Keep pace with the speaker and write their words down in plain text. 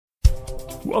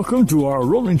Welcome to our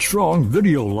Rolling Strong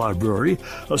video library,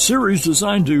 a series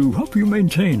designed to help you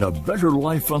maintain a better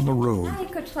life on the road. Hi,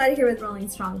 Coach Claudia here with Rolling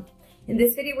Strong. In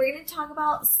this video, we're going to talk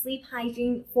about sleep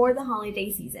hygiene for the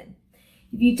holiday season.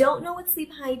 If you don't know what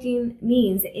sleep hygiene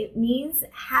means, it means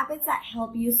habits that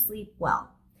help you sleep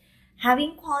well.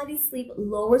 Having quality sleep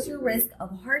lowers your risk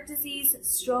of heart disease,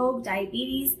 stroke,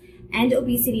 diabetes, and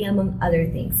obesity, among other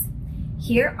things.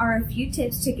 Here are a few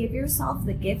tips to give yourself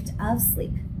the gift of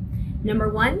sleep. Number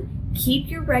 1, keep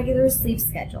your regular sleep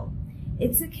schedule.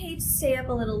 It's okay to stay up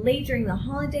a little late during the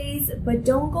holidays, but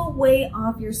don't go way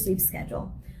off your sleep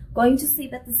schedule. Going to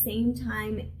sleep at the same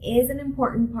time is an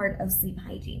important part of sleep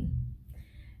hygiene.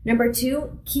 Number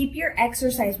 2, keep your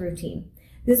exercise routine.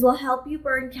 This will help you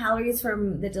burn calories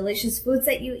from the delicious foods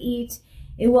that you eat.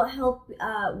 It will help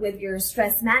with your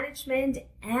stress management,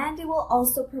 and it will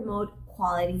also promote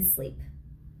quality sleep.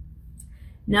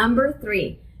 Number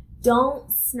 3,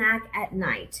 don't snack at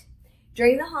night.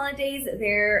 During the holidays,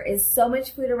 there is so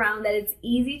much food around that it's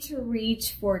easy to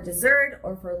reach for dessert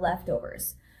or for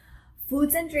leftovers.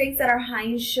 Foods and drinks that are high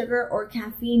in sugar or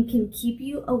caffeine can keep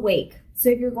you awake. So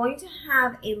if you're going to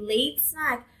have a late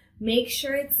snack, make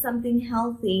sure it's something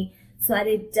healthy so that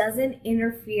it doesn't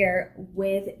interfere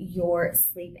with your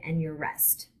sleep and your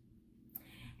rest.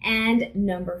 And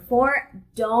number 4,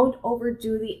 don't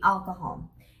overdo the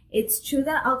alcohol. It's true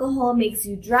that alcohol makes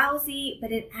you drowsy, but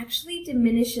it actually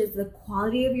diminishes the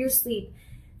quality of your sleep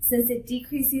since it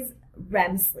decreases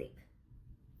REM sleep.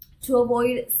 To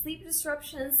avoid sleep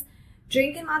disruptions,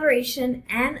 drink in moderation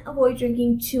and avoid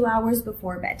drinking 2 hours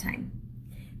before bedtime.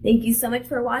 Thank you so much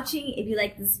for watching. If you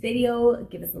like this video,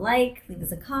 give us a like, leave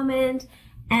us a comment,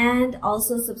 and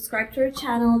also subscribe to our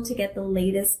channel to get the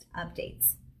latest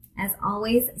updates. As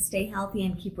always, stay healthy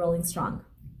and keep rolling strong.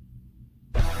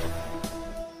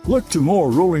 Look to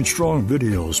more Rolling Strong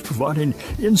videos providing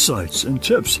insights and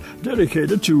tips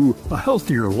dedicated to a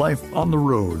healthier life on the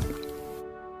road.